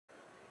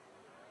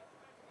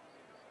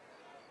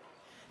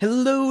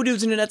Hello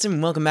dudes and dudettes,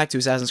 and welcome back to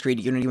Assassin's Creed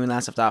Unity. When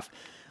last left off,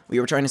 we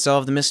were trying to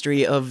solve the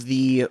mystery of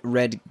the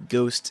red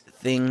ghost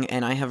thing,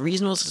 and I have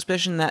reasonable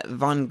suspicion that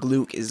Von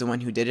Gluck is the one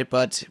who did it,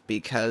 but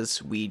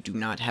because we do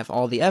not have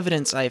all the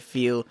evidence, I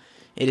feel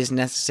it is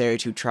necessary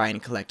to try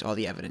and collect all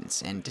the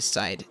evidence and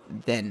decide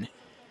then,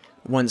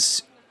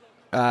 once,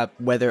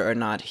 whether or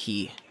not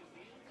he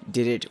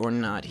did it or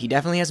not. He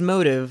definitely has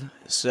motive,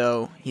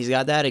 so he's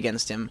got that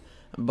against him,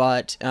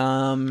 but,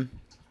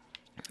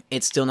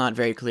 it's still not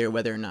very clear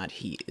whether or not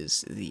he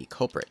is the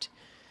culprit.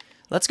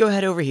 Let's go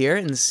ahead over here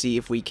and see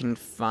if we can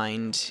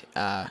find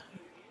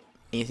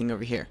anything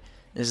over here.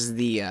 This is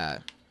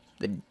the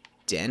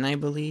den, I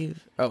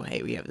believe. Oh,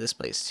 hey, we have this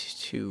place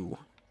too.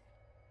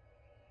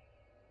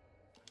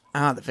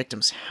 Ah, the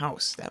victim's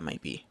house. That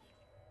might be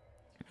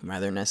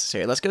rather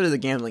necessary. Let's go to the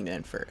gambling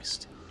den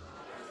first.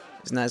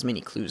 There's not as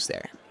many clues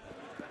there.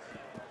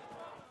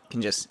 You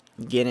can just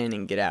get in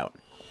and get out.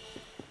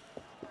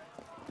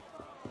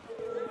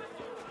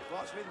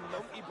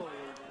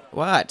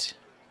 What?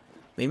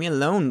 Leave me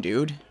alone,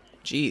 dude.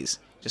 Jeez.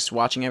 Just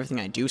watching everything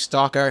I do,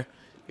 stalker.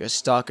 You're a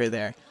stalker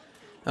there.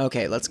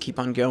 Okay, let's keep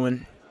on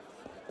going.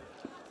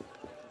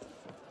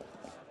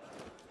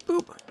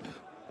 Boop.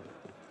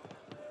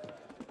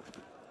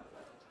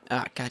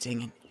 Ah, god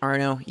dang it.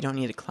 Arno, you don't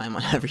need to climb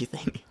on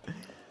everything.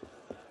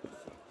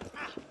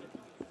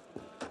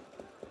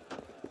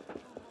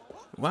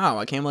 Wow,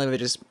 I can't believe I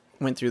just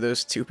went through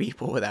those two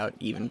people without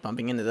even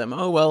bumping into them.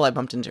 Oh, well, I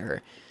bumped into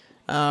her.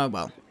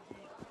 Well.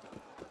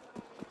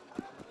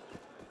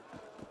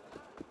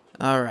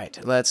 Alright,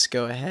 let's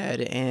go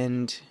ahead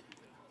and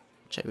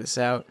check this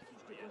out.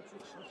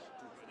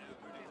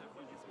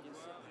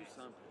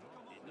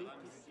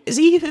 Is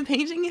he even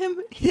painting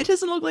him? It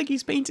doesn't look like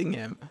he's painting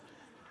him.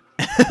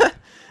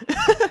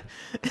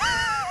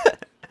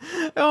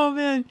 Oh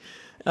man.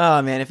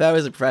 Oh man, if I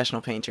was a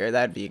professional painter,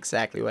 that'd be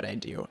exactly what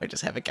I'd do. I'd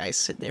just have a guy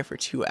sit there for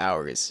 2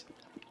 hours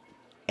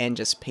and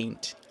just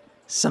paint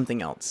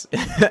something else.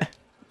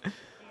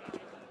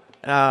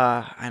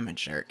 I'm a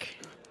jerk.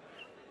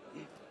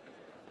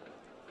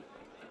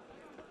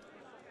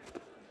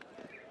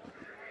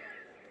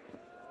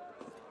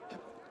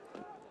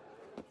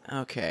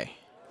 Okay.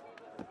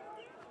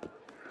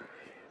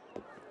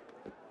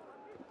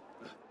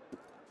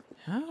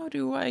 How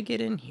do I get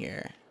in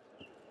here?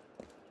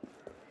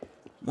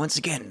 Once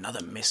again,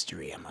 another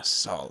mystery I must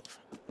solve.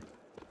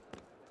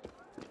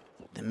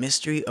 The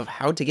mystery of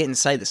how to get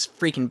inside this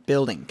freaking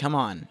building. Come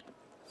on.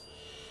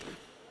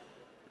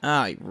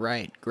 Ah,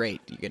 right. Great.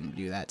 You're gonna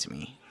do that to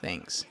me.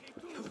 Thanks.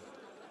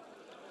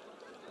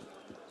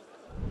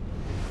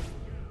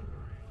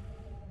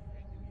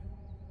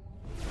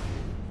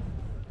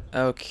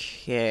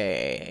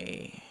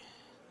 Okay,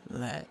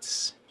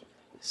 let's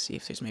see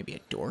if there's maybe a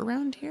door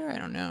around here. I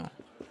don't know.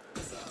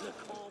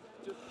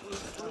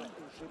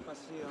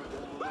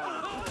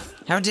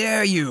 How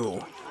dare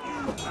you!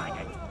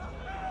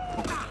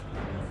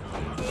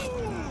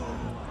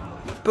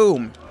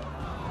 Boom!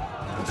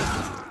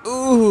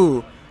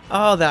 Ooh!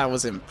 Oh, that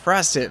was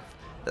impressive.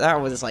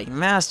 That was like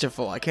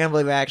masterful. I can't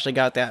believe I actually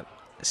got that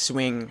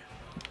swing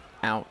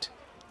out.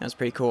 That was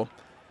pretty cool.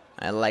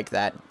 I like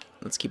that.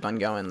 Let's keep on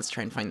going. Let's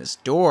try and find this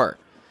door.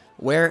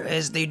 Where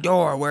is the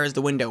door? Where is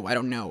the window? I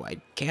don't know. I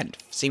can't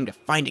seem to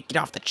find it.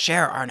 Get off the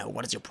chair, Arno.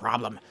 What is your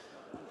problem?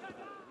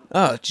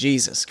 Oh,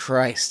 Jesus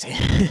Christ.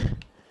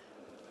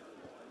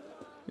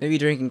 Maybe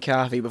drinking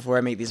coffee before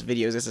I make these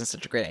videos isn't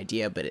such a great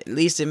idea, but at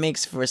least it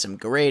makes for some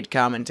great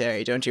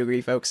commentary. Don't you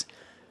agree, folks?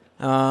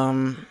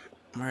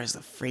 Where's the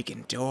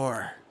freaking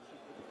door?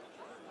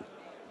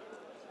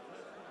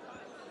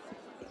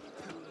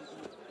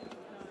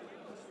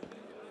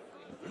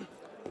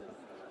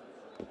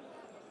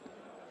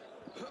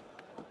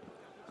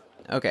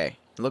 Okay,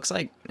 looks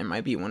like there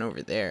might be one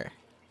over there,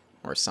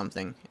 or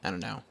something, I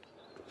don't know.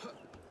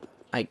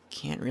 I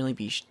can't really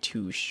be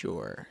too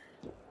sure.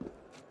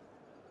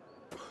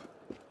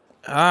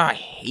 Ah, I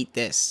hate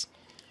this.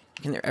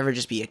 Can there ever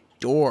just be a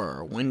door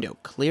or a window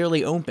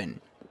clearly open?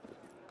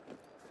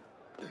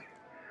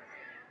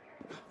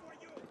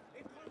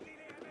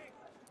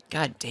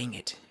 God dang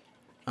it.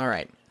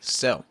 Alright,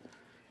 so,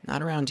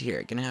 not around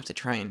here. Gonna have to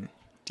try and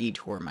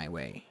detour my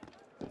way.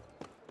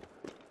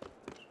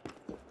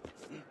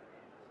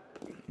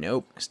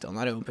 Nope, still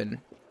not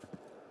open.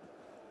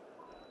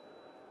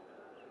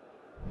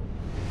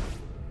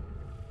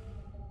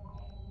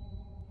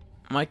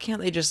 Why can't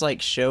they just,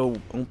 like,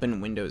 show open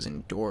windows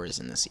and doors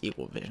in this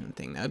Eagle Vision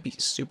thing? That would be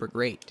super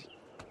great.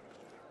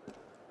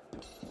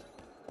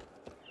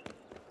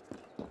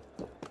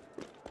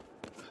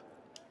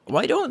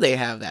 Why don't they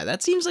have that?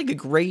 That seems like a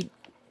great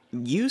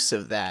use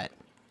of that.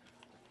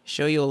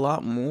 Show you a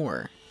lot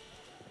more.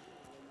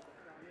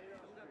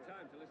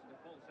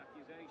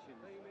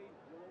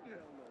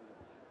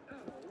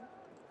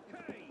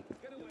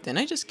 Didn't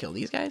I just kill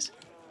these guys?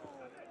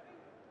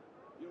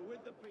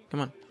 Come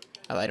on.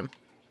 I light them.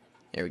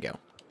 There we go.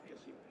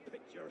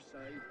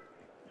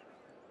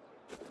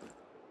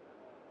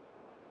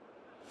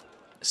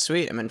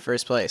 Sweet, I'm in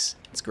first place.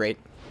 That's great.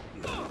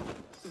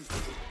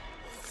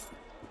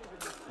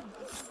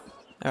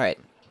 Alright,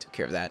 took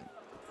care of that.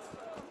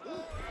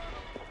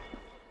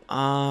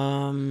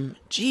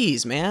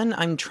 Geez, man,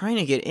 I'm trying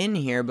to get in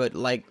here, but,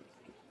 like,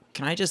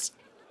 can I just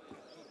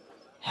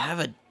have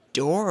a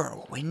door or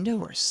a window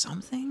or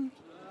something?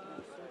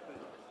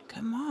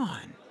 Come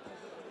on.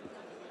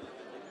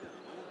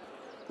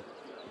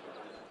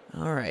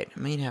 Alright, I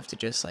might have to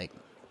just, like,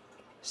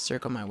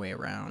 circle my way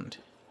around.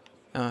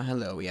 Oh,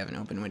 hello, we have an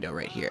open window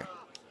right here.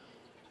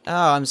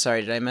 Oh, I'm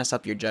sorry, did I mess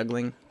up your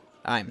juggling?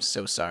 I'm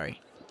so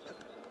sorry.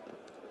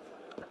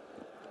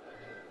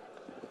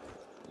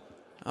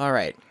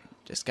 Alright,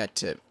 just got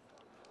to...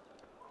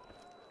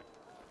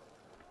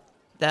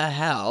 The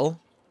hell?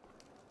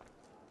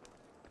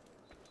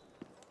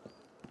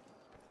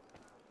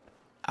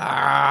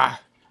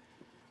 Ah!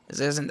 This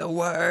isn't the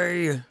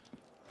way!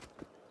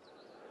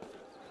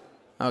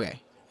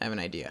 Okay, I have an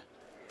idea.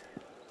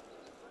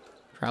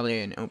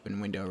 Probably an open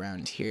window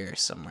around here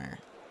somewhere.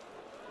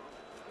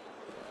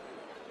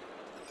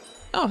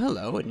 Oh,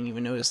 hello, I didn't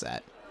even notice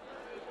that.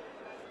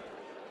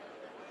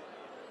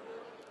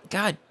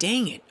 God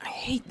dang it, I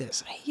hate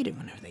this. I hate it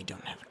whenever they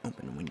don't have an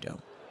open window.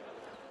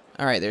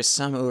 Alright, there's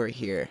some over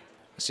here.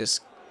 Let's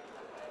just...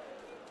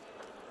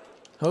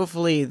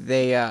 Hopefully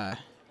they,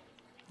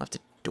 left a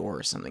door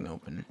or something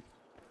open.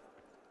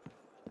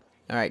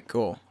 Alright,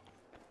 cool.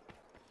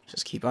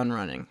 Just keep on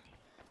running.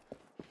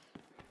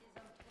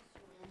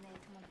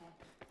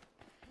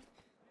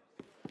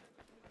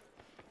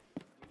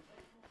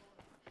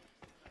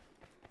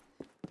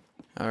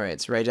 Alright,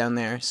 it's right down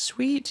there.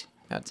 Sweet!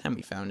 About time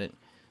we found it.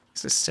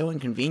 This is so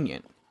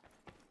inconvenient.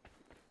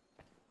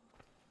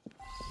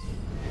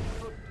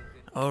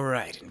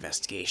 Alright,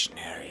 investigation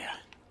area.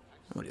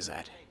 What is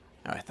that?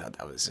 Oh, I thought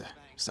that was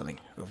something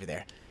over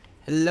there.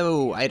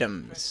 Hello,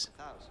 items.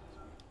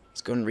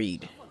 Let's go and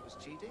read.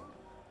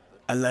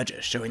 A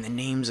ledger showing the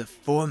names of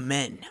 4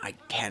 men. I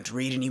can't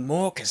read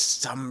anymore because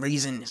some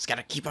reason it's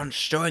gotta keep on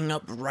showing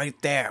up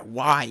right there.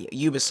 Why?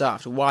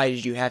 Ubisoft, why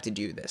did you have to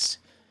do this?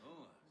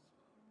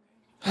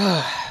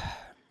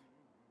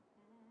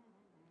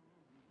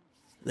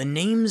 The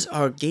names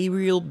are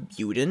Gabriel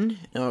Buden.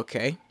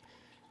 Okay.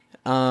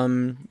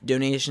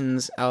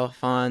 Donations,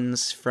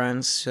 Alphonse,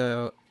 Franz.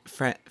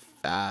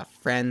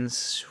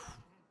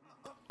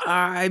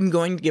 I'm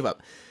going to give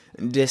up.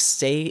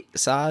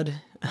 Desade.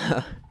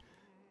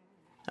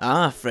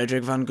 Ah,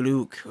 Frederick von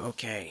Gluck.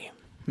 Okay.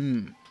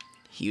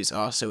 He was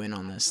also in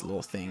on this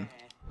little thing.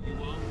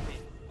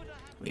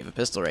 We have a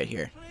pistol right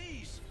here.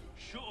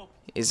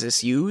 Is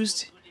this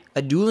used?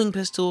 A dueling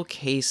pistol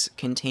case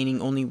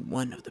containing only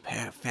one of the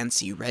pair of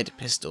fancy red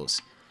pistols.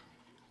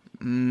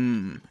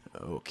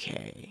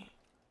 Okay.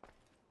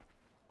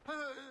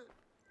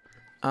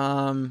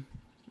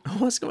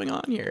 What's going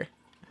on here?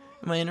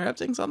 Am I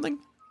interrupting something?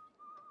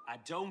 I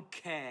don't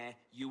care.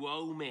 You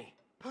owe me.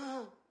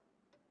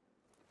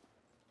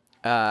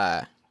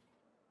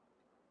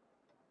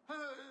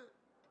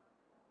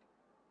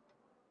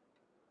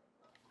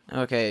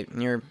 Okay,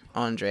 you're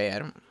Andre. I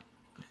don't...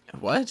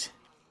 What?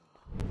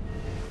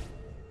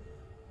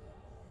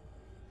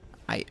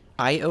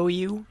 I owe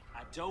you?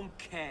 I don't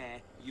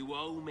care. You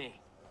owe me.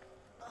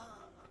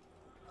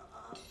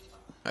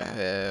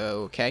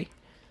 Okay.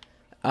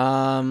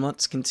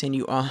 Let's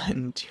continue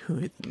on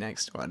to the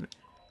next one.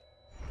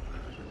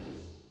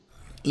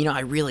 You know,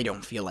 I really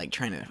don't feel like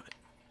trying to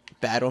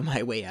battle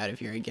my way out of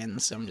here again,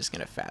 so I'm just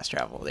gonna fast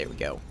travel. There we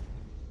go.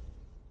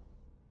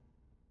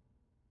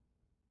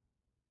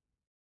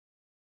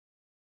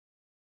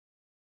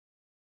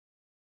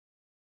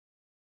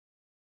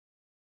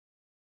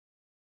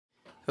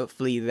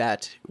 Hopefully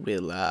that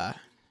will,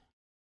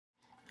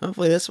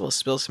 hopefully this will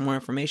spill some more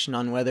information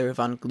on whether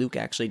Von Gluck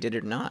actually did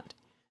it or not.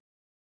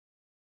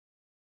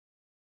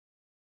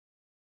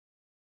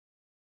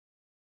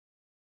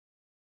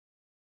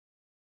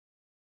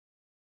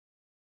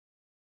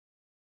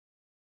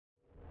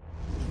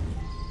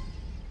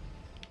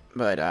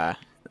 But,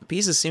 the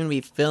pieces seem to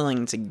be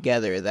filling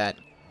together that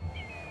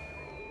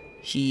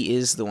he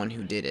is the one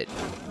who did it.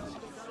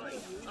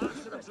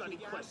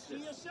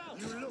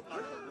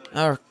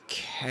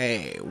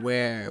 Okay,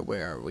 where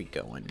are we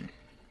going?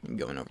 I'm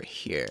going over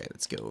here.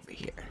 Let's go over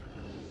here.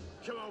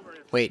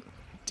 Wait,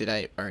 did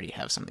I already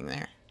have something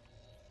there?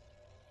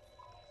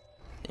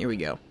 Here we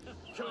go.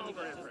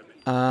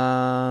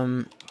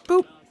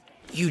 Boop!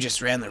 You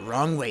just ran the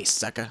wrong way,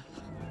 sucker.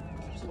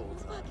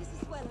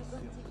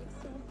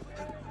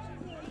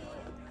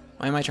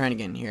 Why am I trying to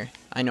get in here?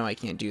 I know I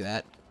can't do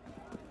that.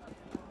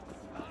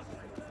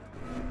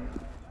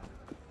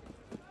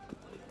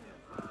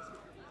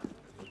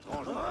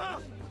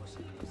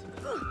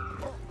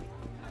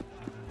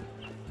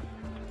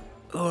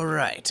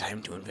 Alright,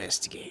 time to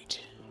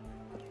investigate.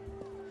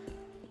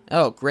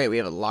 Oh, great, we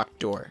have a locked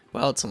door.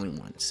 Well, it's only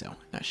one, so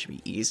that should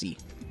be easy.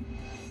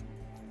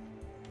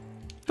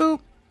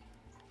 Boop!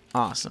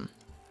 Awesome.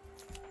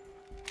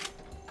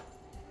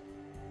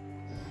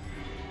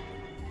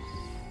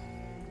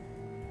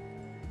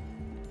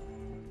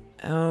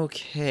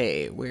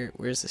 Okay,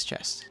 where's this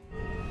chest?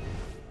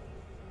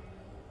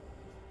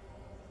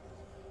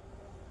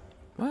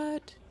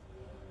 What?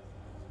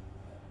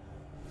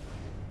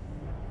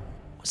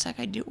 What's that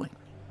guy doing?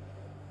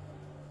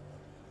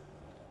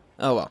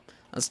 Oh well,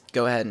 let's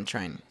go ahead and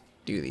try and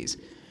do these.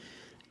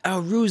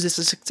 Our ruse is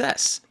a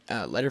success.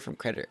 Letter from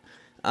creditor.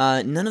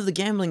 None of the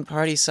gambling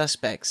party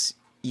suspects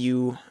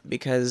you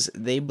because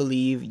they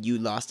believe you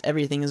lost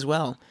everything as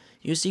well.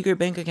 Your secret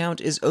bank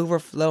account is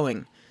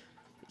overflowing.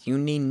 You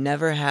need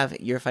never have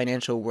your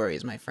financial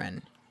worries, my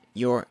friend.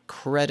 Your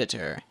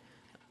creditor,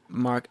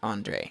 Mark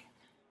Andre.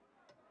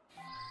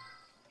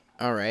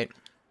 Alright.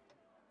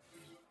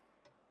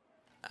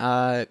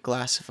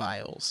 Glass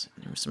vials.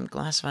 There were some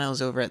glass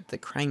vials over at the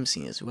crime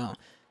scene as well.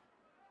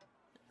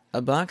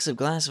 A box of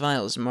glass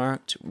vials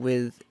marked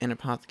with an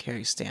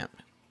apothecary stamp.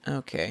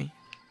 Okay.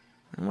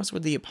 And what's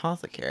with the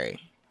apothecary?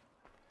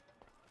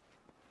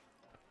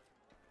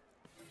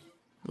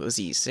 Was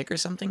he sick or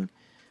something?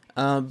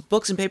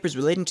 Books and papers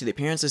relating to the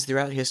appearances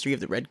throughout history of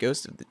the Red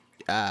Ghost of the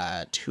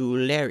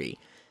Tulare.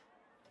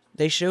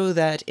 They show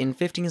that in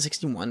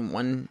 1561,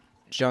 one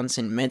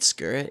Johnson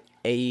Metzger,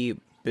 a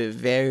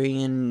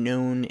Bavarian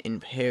known in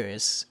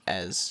Paris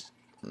as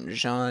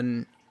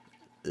Jean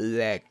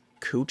Le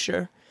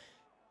Couture,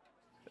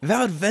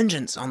 vowed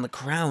vengeance on the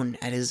crown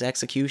at his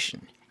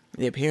execution.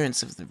 The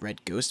appearance of the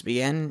Red Ghost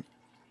began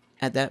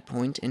at that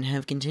point and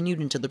have continued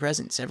until the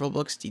present. Several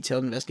books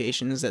detailed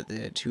investigations at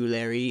the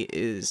Tulare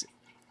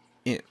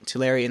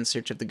in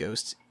search of the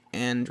ghost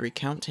and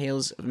recount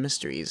tales of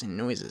mysteries and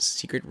noises,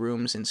 secret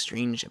rooms, and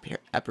strange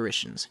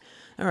apparitions.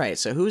 Alright,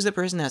 so who's the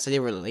person that said they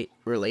were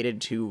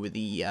related to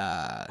the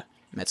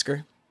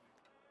Metzger?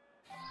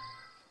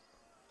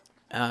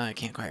 I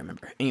can't quite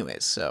remember.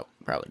 Anyways, so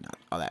probably not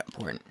all that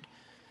important.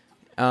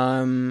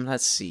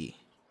 Let's see.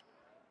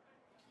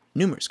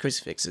 Numerous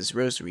crucifixes,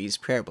 rosaries,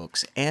 prayer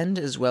books, and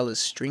as well as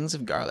strings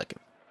of garlic.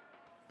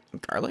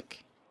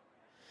 Garlic?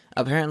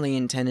 Apparently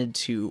intended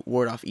to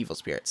ward off evil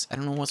spirits. I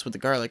don't know what's with the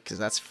garlic, because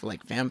that's for,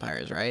 like,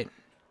 vampires, right?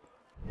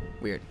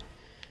 Weird.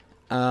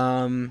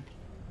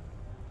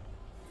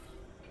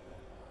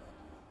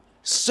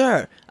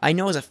 Sir, I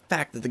know as a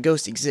fact that the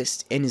ghost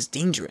exists and is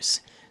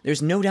dangerous.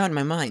 There's no doubt in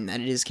my mind that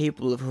it is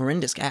capable of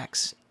horrendous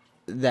acts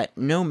that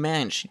no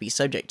man should be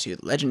subject to.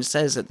 The legend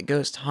says that the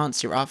ghost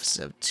haunts your office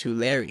of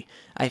Tulare.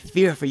 I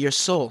fear for your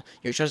soul,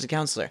 your trusted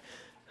counselor,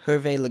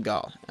 Hervé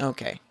Legal.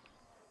 Okay.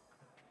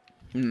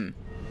 That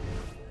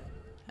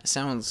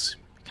sounds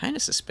kind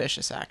of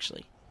suspicious,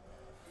 actually.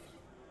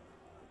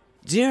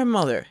 Dear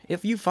mother,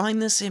 if you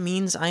find this, it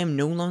means I am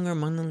no longer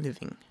among the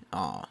living.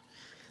 Aw.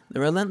 The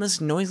relentless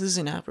noises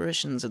and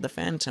apparitions of the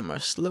phantom are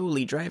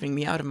slowly driving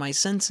me out of my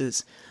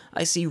senses.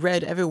 I see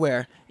red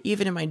everywhere,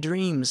 even in my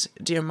dreams.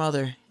 Dear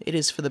mother, it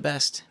is for the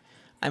best.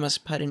 I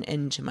must put an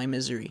end to my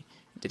misery.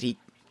 Did he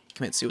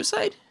commit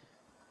suicide?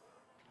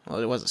 Well,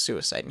 it was a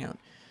suicide note.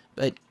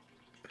 But,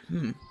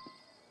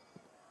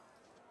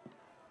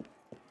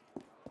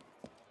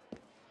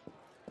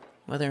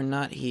 whether or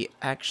not he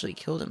actually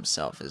killed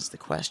himself is the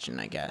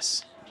question, I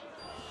guess.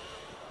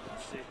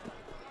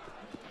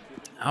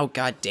 Oh,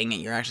 god dang it,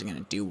 you're actually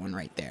gonna do one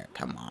right there.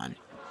 Come on.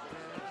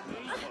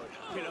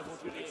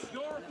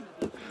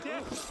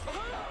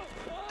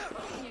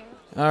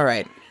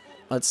 Alright,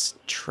 let's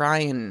try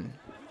and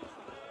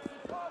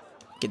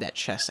get that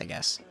chest, I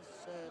guess.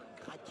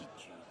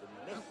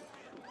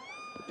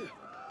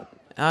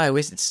 Oh, I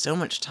wasted so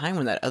much time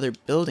with that other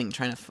building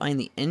trying to find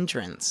the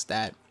entrance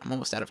that I'm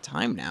almost out of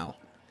time now.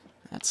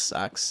 That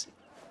sucks.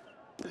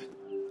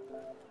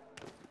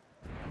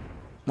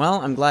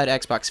 Well, I'm glad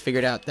Xbox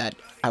figured out that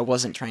I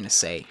wasn't trying to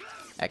say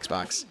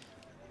Xbox.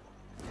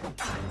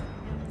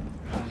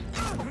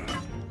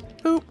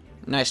 Boop.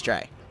 Nice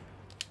try.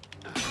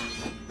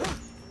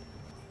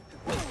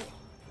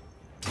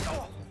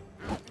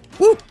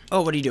 Whoop!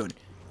 Oh, what are you doing?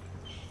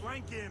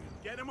 Flank him.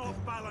 Get him off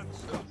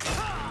balance.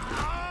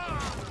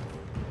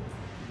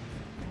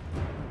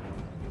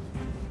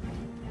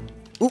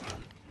 Oop!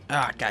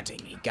 Ah, god dang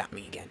it, he got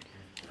me again.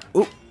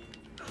 Oop!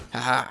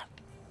 Haha.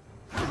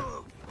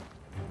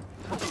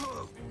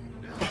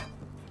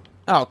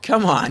 Oh,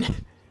 come on!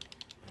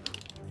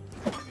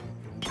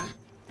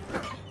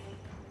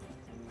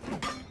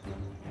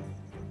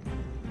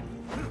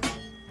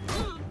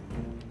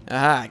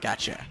 Aha,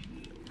 gotcha.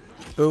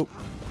 Oop.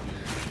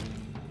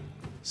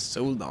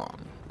 So long.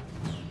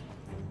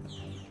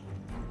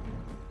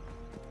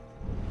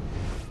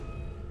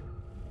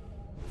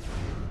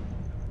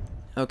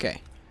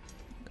 Okay.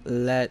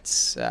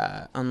 Let's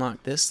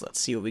unlock this. Let's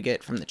see what we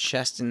get from the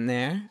chest in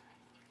there.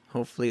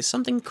 Hopefully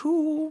something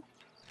cool.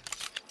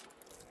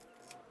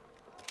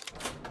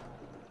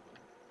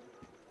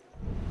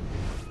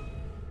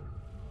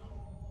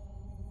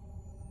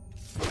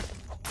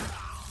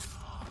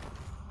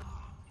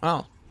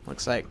 Well,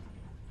 looks like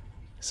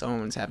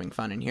someone's having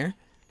fun in here.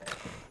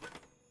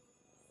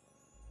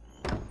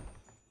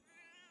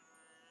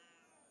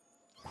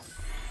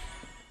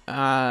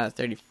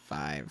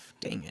 35.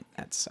 Dang it,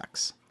 that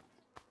sucks.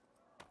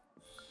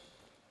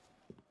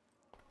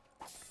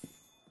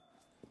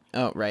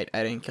 Oh, right,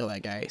 I didn't kill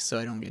that guy, so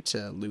I don't get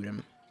to loot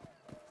him.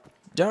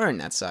 Darn,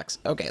 that sucks.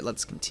 Okay,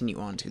 let's continue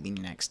on to the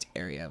next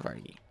area. I've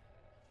already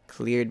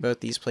cleared both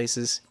these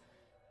places.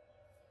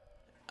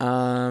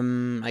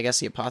 I guess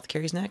the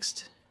apothecary's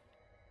next?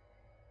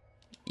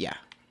 Yeah.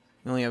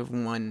 We only have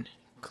one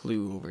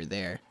clue over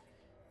there.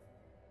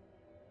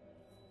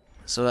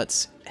 So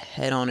let's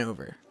head on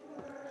over.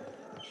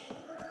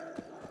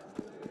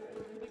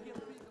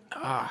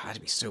 Ah, had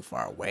to be so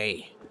far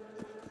away.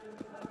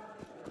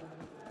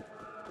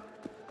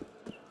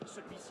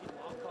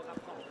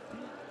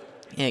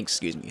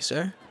 Excuse me,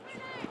 sir.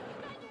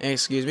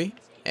 Excuse me.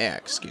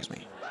 Excuse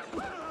me.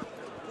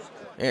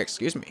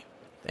 Excuse me.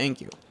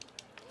 Thank you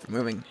for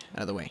moving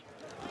out of the way.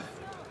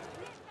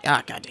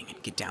 Ah, god dang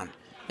it. Get down.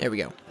 There we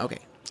go. Okay.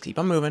 Let's keep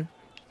on moving.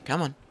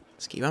 Come on.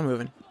 Let's keep on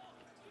moving.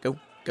 Go.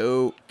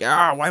 Go.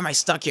 Ah, why am I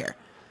stuck here?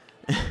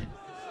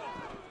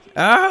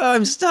 Ah,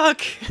 I'm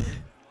stuck.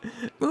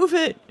 Move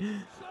it.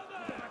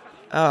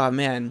 Oh,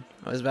 man.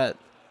 I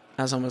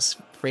was almost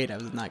afraid I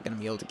was not going to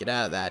be able to get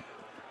out of that.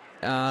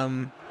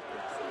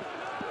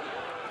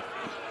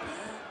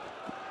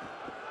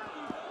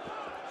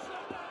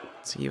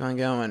 Let's keep on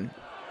going.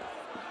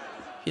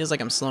 Feels like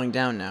I'm slowing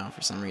down now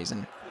for some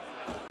reason.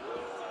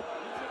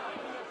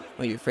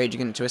 What, you afraid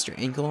you're going to twist your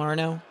ankle,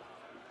 Arno?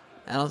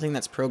 I don't think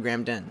that's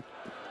programmed in.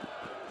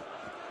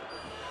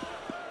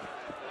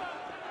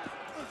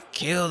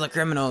 Kill the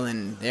criminal,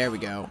 and there we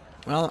go.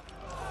 Well,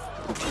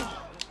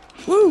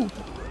 woo!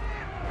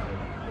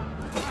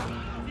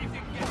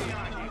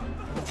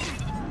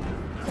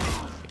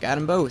 Got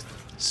them both.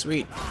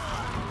 Sweet.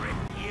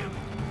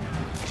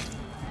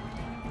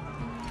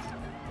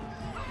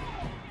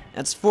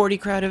 That's 40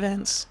 crowd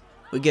events.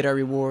 We get our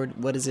reward.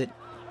 What is it?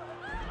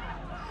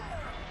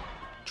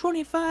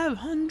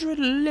 2,500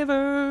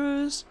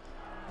 livers.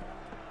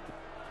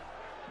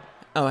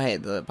 Oh, hey,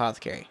 the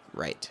apothecary.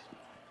 Right.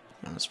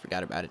 I almost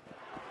forgot about it.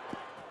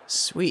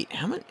 Sweet.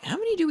 How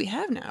many do we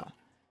have now?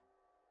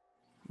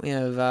 We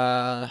have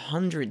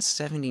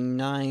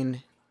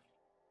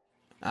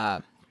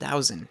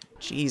 179,000.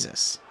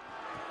 Jesus.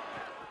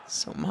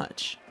 So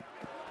much.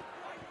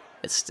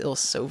 It's still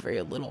so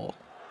very little.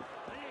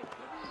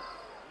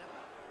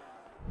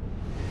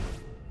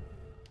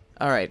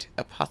 Alright,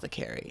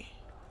 apothecary.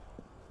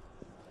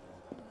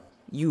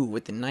 You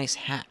with the nice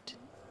hat.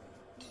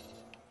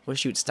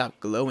 Wish you'd stop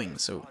glowing,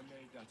 so...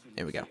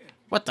 There we go.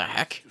 What the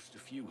heck? Just a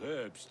few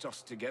herbs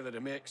tossed together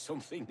to make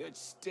something that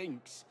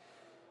stinks.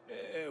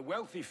 A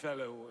wealthy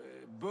fellow,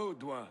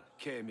 Baudouin,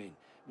 came in.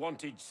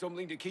 Wanted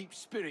something to keep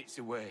spirits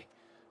away.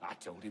 I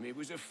told him he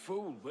was a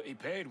fool, but he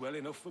paid well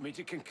enough for me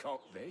to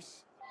concoct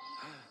this.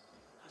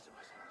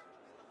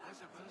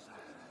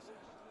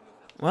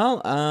 Well,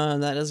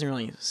 that doesn't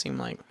really seem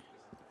like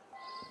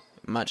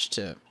much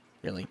to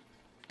really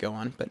go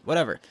on, but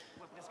whatever.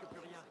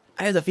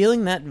 I have the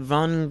feeling that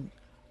von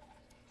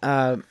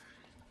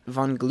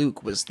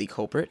Gluck was the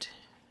culprit.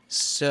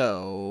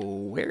 So,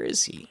 where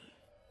is he?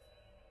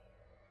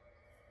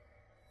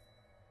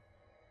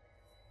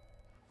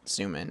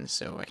 Zoom in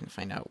so I can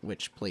find out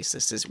which place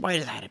this is. Why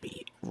does that have to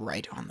be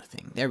right on the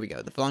thing? There we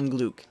go, the von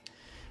Gluck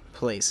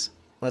place.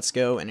 Let's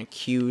go and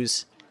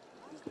accuse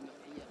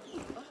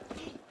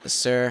the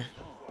sir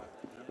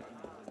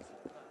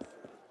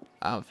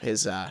of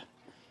his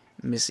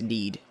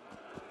misdeed.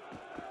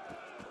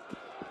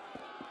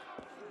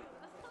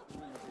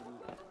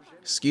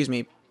 Excuse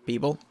me,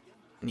 people.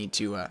 I need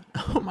to,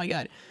 oh my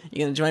god.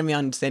 You gonna join me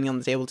on standing on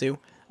the table too?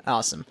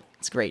 Awesome.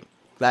 It's great.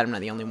 Glad I'm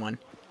not the only one.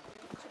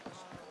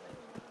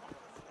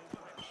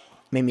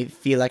 Made me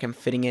feel like I'm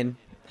fitting in.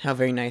 How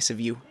very nice of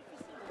you.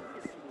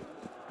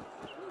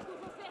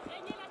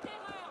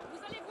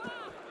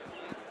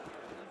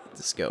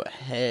 Let's go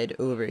ahead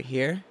over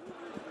here.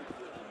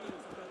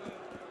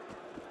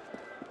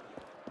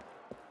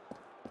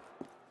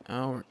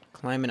 Oh, we're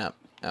climbing up.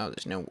 Oh,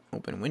 there's no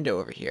open window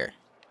over here.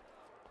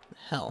 The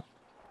hell?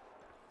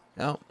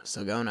 Oh,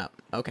 still going up.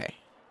 Okay.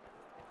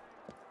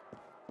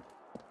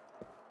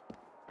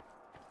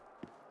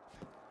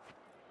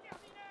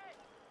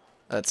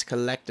 Let's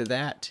collect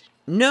that.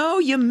 No,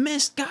 you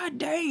missed. God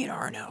dang it,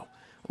 Arno.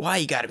 Why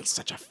you gotta be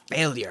such a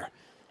failure?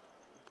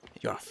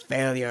 You're a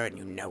failure and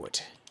you know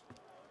it.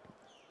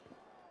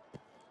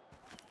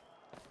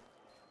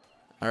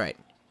 Alright.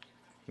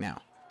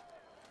 Now.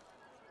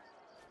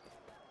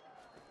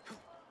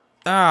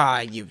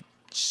 Ah, you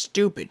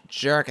stupid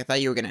jerk. I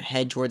thought you were gonna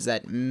head towards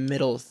that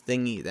middle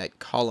thingy, that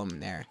column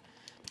there.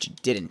 But you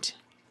didn't.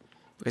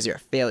 Because you're a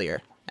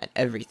failure at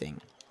everything.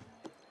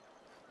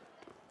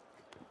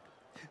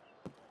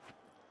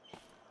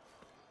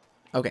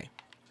 Okay.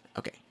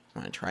 Okay.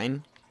 I'm gonna try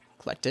and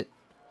collect it.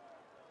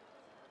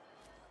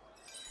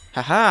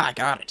 Haha, I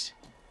got it.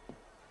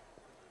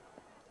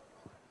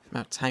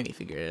 About time you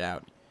figured it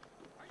out.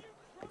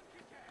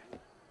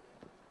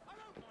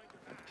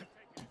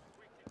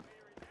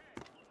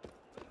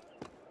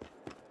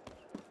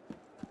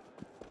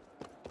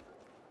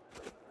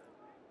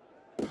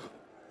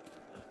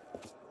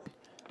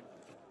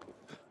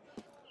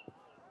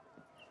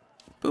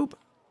 Boop.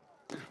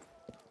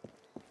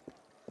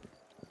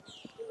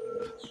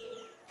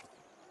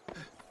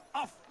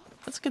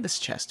 Let's get this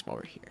chest while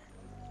we're here.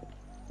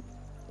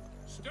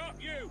 Stop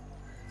you!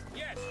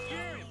 Yes,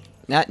 you!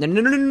 No, no,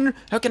 no, no, no, no.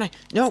 How can I?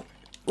 No.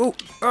 Oh,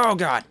 oh,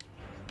 God.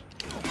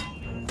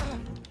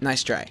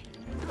 Nice try.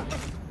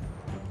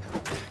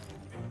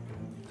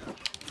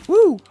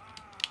 Woo!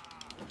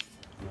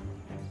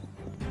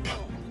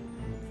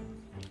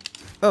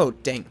 Oh,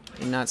 dang.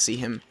 Did not see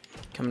him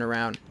coming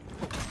around.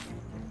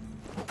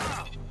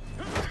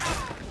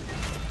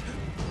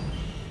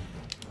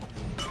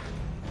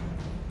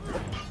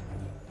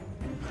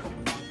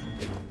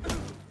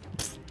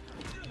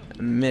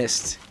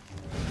 Missed.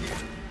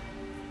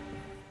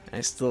 I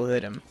still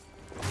hit him.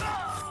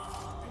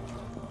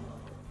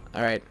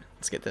 Alright,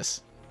 let's get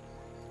this.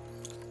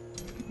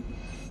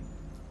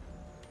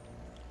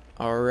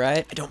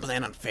 Alright, I don't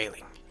plan on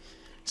failing.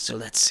 So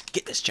let's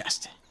get this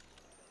chest.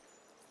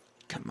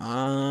 Come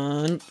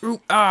on.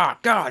 Ooh, ah,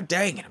 god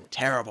dang it, I'm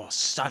terrible.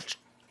 Such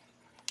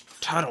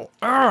tuttle.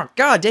 Ah,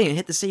 god dang it,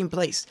 hit the same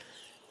place.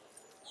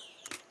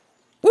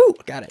 Woo,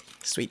 got it.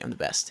 Sweet, I'm the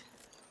best.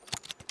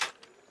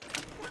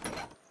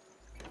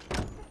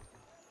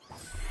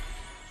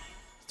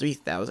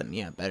 $3,000,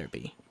 yeah, better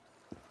be.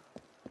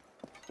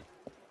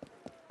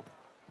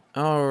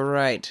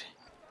 Alright.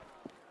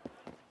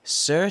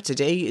 Sir,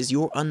 today is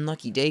your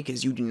unlucky day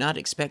because you do not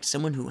expect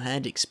someone who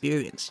had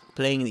experience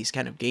playing these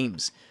kind of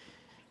games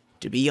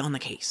to be on the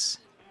case.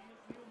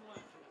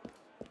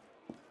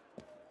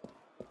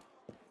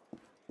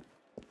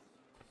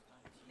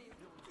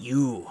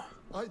 You.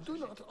 I do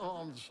not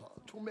answer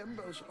to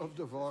members of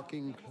the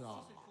working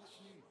class.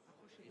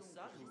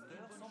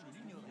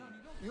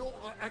 Your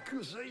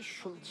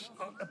accusations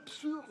are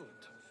absurd.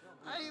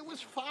 I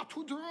was far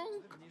too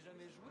drunk.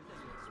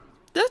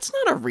 That's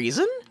not a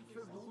reason.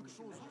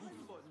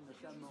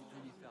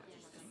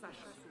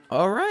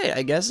 Alright,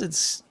 I guess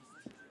it's...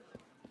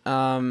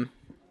 what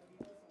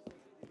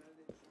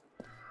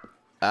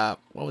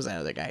was that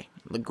other guy?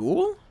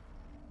 Leghoul?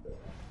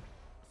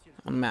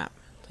 On the map.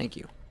 Thank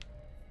you.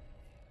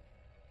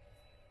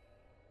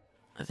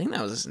 I think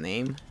that was his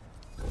name.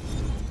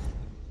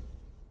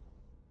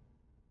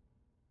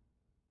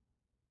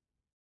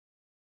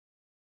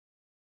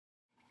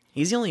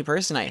 He's the only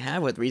person I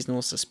have with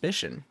reasonable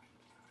suspicion.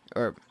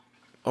 Or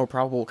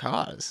probable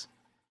cause.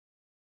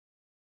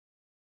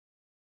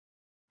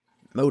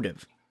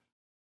 Motive.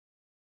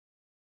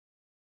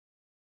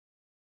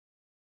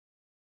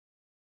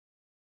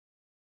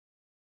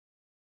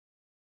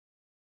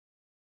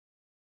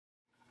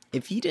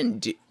 If he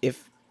didn't do...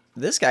 If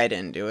this guy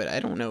didn't do it, I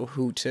don't know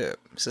who to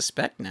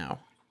suspect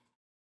now.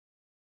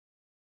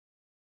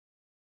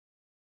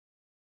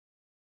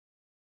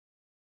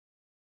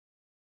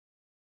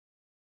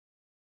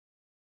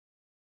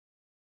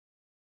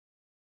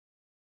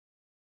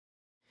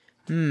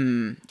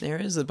 There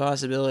is the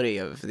possibility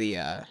of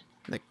the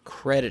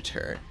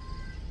creditor.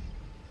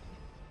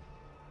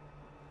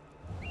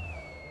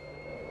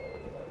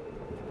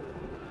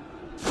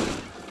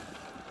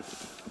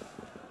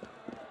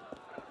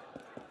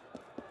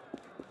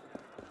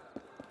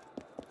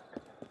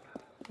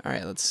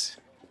 Alright, let's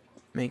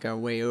make our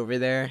way over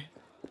there.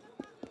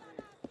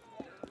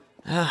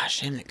 Ah,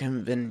 shame there couldn't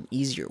have been an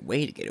easier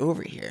way to get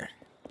over here.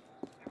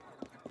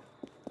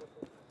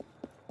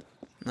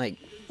 Like...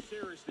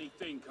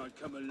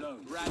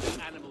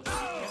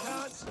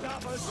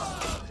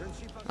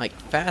 Like,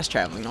 fast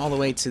traveling all the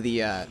way to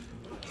the,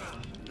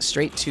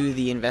 straight to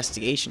the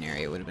investigation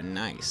area would have been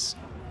nice.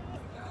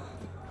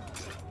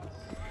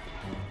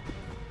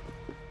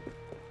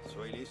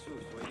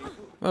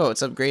 Whoa,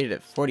 it's upgraded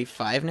at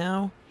 45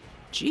 now?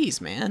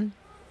 Jeez, man.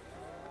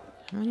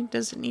 How many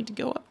does it need to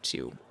go up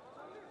to?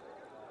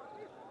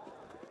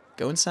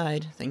 Go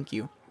inside, thank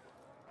you.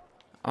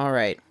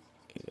 Alright.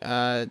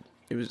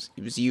 It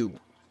was you,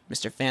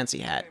 Mr. Fancy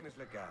Hat. My name is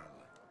Legal,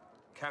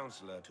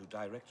 Counselor to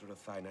Director of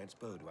Finance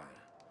Baudouin.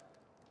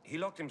 He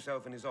locked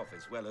himself in his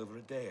office well over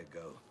a day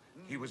ago.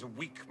 He was a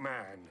weak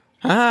man.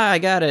 Ah, I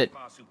got it.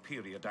 Far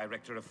superior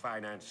Director of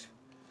Finance.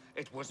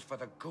 It was for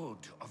the good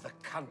of the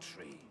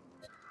country.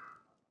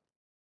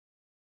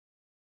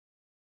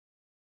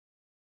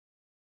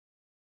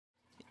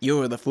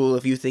 You're the fool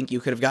if you think you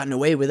could have gotten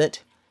away with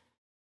it.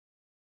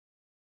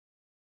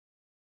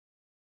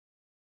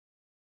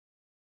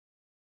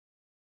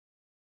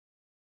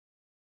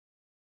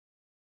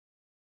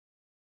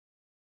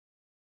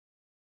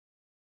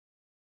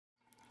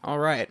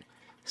 Alright.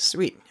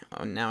 Sweet.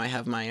 Oh, now I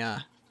have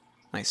my,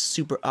 my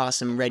super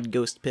awesome red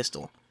ghost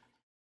pistol.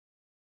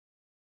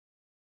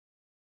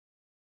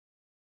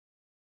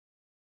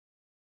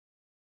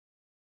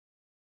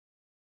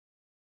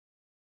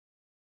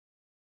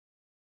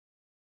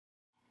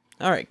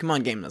 Alright, come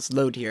on game, let's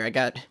load here.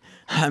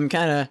 I'm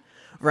kinda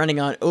running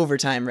on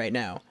overtime right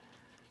now.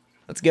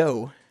 Let's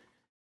go.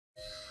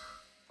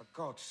 For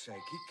God's sake,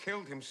 he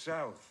killed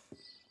himself.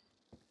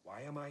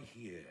 Why am I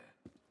here?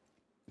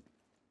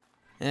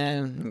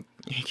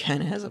 He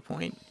kinda has a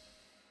point.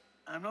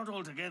 I'm not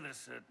altogether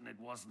certain it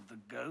wasn't the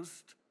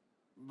ghost,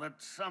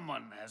 but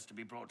someone has to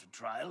be brought to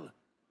trial.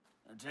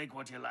 Take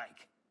what you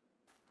like.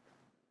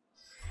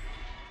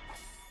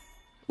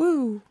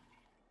 Woo!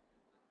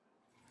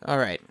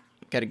 Alright,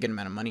 got a good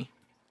amount of money.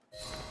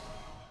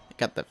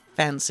 got the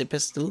fancy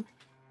pistol.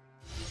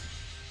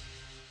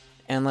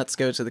 And let's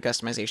go to the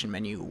customization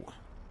menu.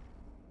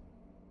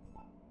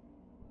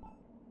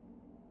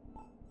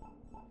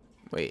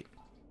 Wait.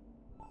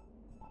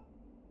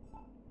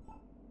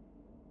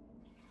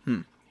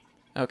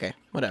 Okay,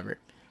 whatever.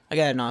 I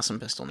got an awesome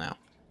pistol now.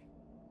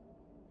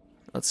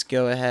 Let's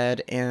go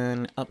ahead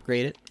and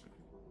upgrade it.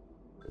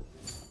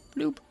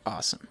 Bloop.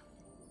 Awesome.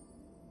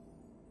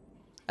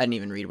 I didn't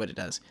even read what it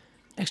does.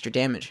 Extra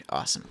damage.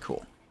 Awesome.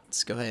 Cool.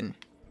 Let's go ahead and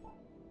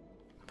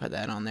put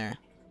that on there.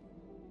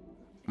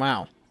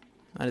 Wow.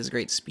 That is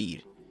great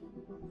speed.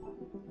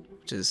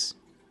 Which is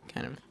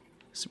kind of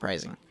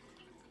surprising.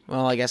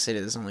 Well, I guess it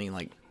is only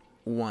like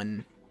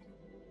one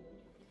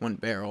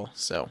barrel,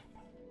 so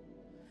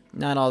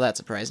not all that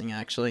surprising,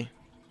 actually.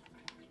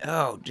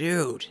 Oh,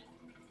 dude.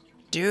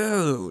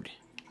 Dude.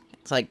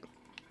 It's like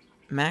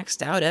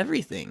maxed out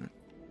everything.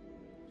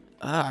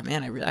 Ah,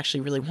 man, I actually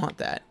really want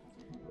that.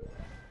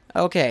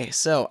 Okay,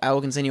 so I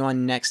will continue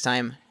on next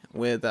time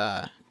with,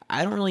 I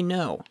don't really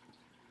know.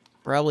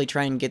 Probably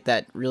try and get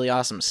that really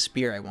awesome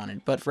spear I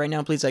wanted. But for right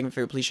now, please like and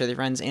favorite, please share with your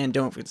friends, and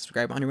don't forget to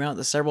subscribe on your way out.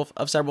 The Cyberwolf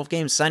of Cyberwolf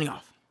Games, signing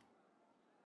off.